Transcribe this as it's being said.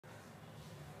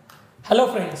Hello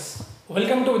friends,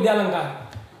 welcome to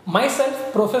Vidyalankar.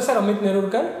 Myself, Professor Amit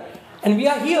Nerurkar, and we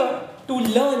are here to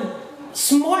learn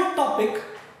small topic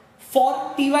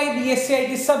for TY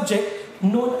subject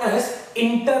known as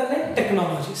Internet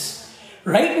Technologies.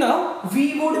 Right now,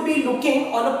 we would be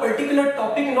looking on a particular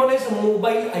topic known as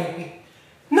mobile IP.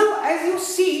 Now, as you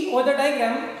see over the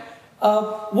diagram,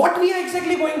 what we are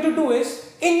exactly going to do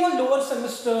is, in your lower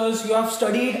semesters, you have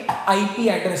studied IP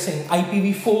addressing,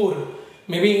 IPv4,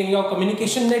 maybe in your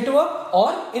communication network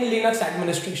or in Linux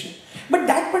administration. But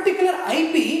that particular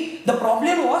IP, the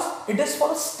problem was it is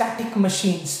for static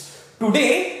machines.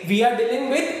 Today, we are dealing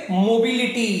with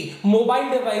mobility, mobile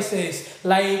devices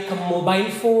like mobile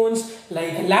phones,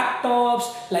 like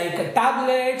laptops, like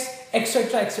tablets,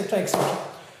 etc., etc., etc.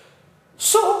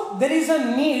 So, there is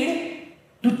a need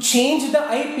to change the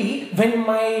IP when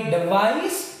my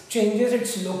device changes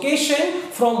its location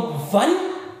from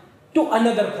one to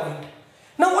another point.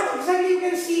 Now what exactly you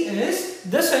can see is,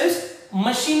 this is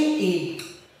machine A,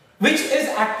 which is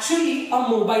actually a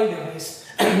mobile device.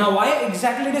 Now why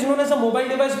exactly it is known as a mobile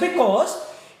device? Because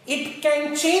it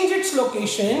can change its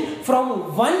location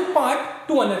from one part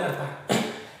to another part.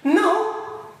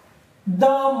 Now,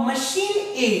 the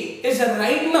machine A is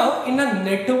right now in a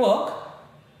network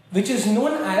which is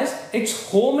known as its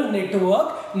home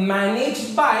network,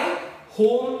 managed by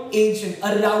home agent.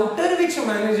 A router which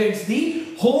manages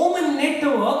the home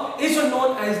network is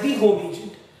known as the home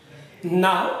agent.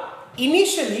 Now,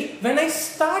 initially, when I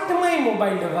start my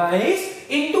mobile device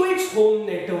into its home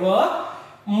network,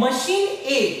 machine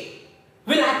A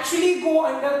will actually go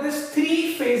under these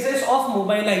three phases of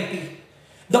mobile IP.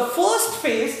 The first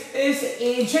phase is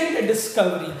agent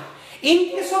discovery.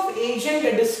 In case of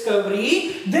agent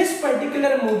discovery, this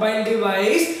particular mobile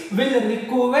device will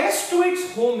request to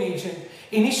its home agent.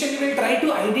 Initially, we'll try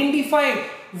to identify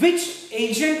which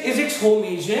agent is its home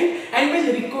agent and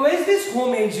will request this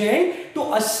home agent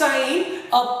to assign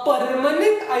a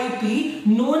permanent IP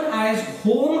known as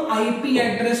home IP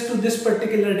address to this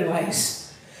particular device.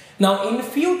 Now in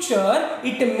future,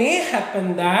 it may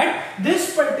happen that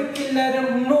this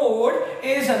particular node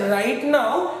is right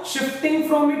now shifting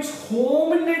from its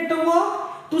home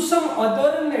network to some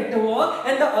other network,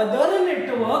 and the other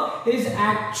network is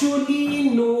actually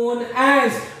known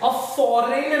as a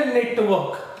foreign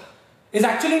network. Is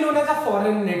actually known as a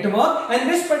foreign network, and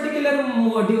this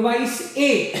particular device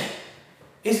A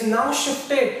is now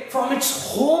shifted from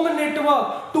its home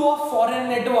network to a foreign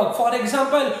network. For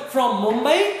example, from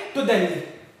Mumbai to Delhi.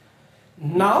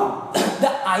 Now,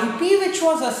 the IP which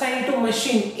was assigned to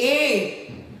machine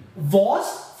A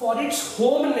was for its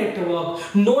home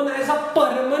network, known as a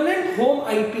permanent home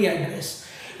IP address.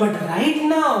 But right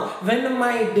now, when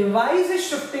my device is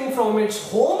shifting from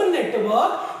its home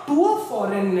network to a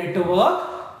foreign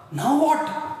network, now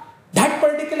what? That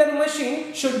particular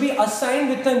machine should be assigned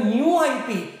with a new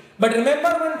IP. But remember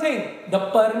one thing, the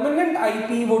permanent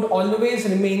IP would always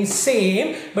remain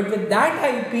same, but with that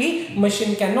IP,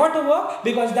 machine cannot work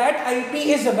because that IP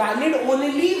is valid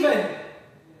only when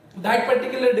that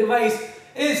particular device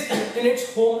is in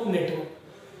its home network.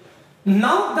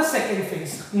 Now the second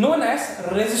phase, known as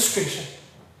registration.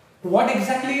 What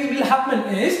exactly will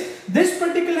happen is, this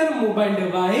particular mobile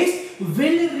device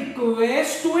will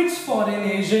request to its foreign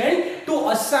agent to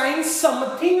assign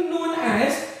something known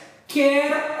as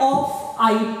care of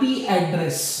IP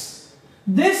address.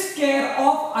 This care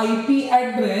of IP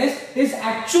address is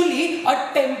actually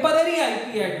a temporary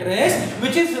IP address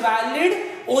which is valid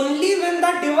only when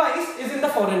the device is in the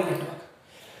foreign network.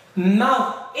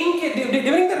 Now,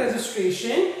 during the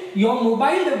registration, your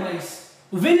mobile device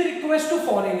will request to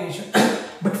foreign agent.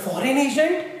 But foreign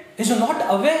agent is not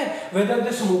aware whether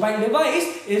this mobile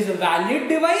device is a valid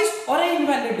device or an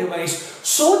invalid device.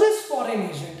 So this foreign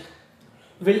agent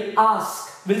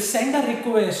will send a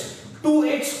request to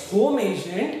its home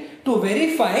agent to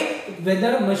verify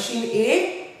whether machine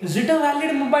A is it a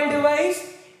valid mobile device.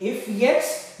 If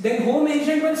yes, then home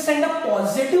agent will send a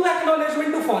positive acknowledgement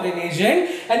to foreign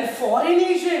agent, and foreign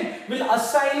agent will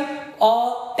assign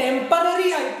a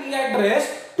temporary IP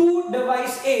address to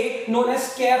device A known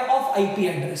as care of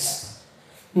IP address.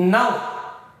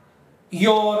 Now,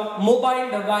 your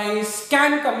mobile device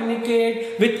can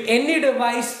communicate with any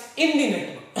device in the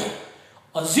network.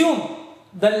 Assume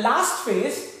the last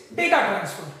phase, data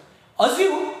transfer.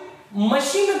 Assume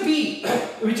machine B,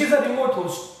 which is a remote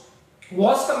host,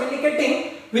 was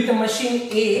communicating with the machine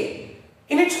A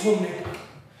in its home network.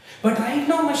 But right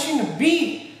now machine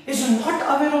B is not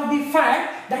aware of the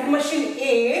fact that machine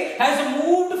A has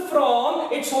moved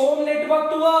from its home network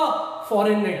to a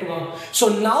foreign network. So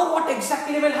now what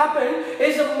exactly will happen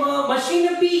is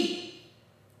machine B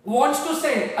wants to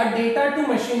send a data to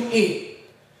machine A,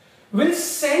 will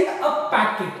send a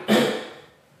packet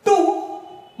to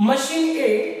machine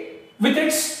A with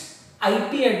its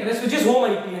IP address, which is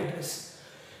home IP address.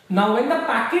 Now when the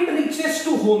packet reaches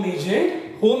to home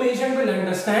agent will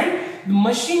understand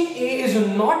machine A is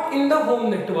not in the home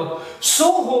network.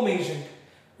 So home agent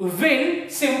will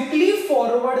simply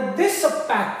forward this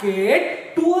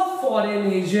packet to a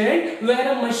foreign agent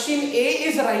where a machine A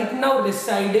is right now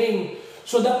residing.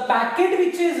 So the packet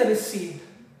which is received,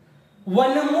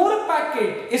 one more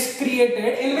packet is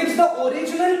created in which the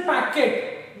original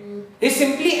packet is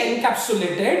simply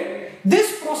encapsulated.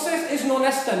 This process is known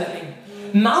as tunneling.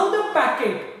 Now the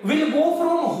packet will go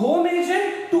from home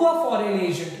agent to a foreign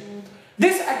agent.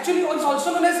 This actually is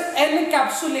also known as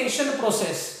encapsulation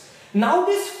process. Now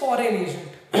this foreign agent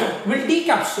will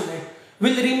decapsulate,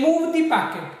 will remove the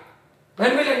packet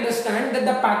and will understand that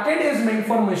the packet is meant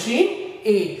for machine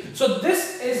A. So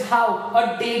this is how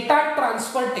a data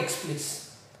transfer takes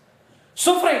place.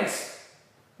 So friends,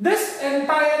 this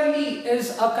entirely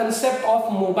is a concept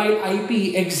of mobile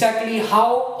IP, exactly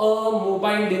how a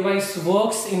mobile device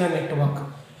works in a network.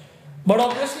 But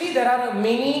obviously there are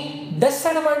many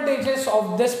disadvantages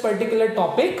of this particular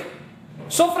topic.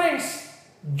 So friends,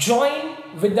 join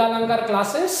Vidyalankar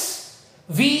classes.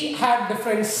 We have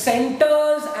different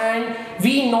centers and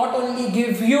we not only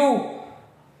give you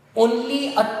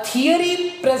only a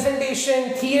theory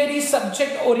presentation, theory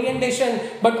subject orientation,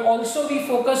 but also we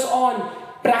focus on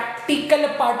practical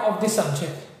part of the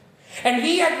subject. And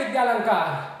we at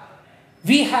Vidyalankar,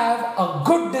 we have a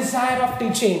good desire of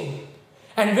teaching.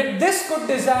 And with this good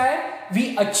desire,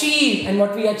 we achieve. And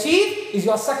what we achieve is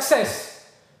your success.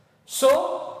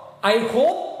 So, I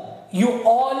hope you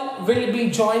all will be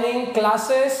joining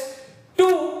classes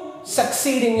to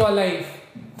succeed in your life.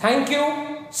 Thank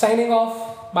you. Signing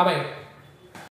off. Bye-bye.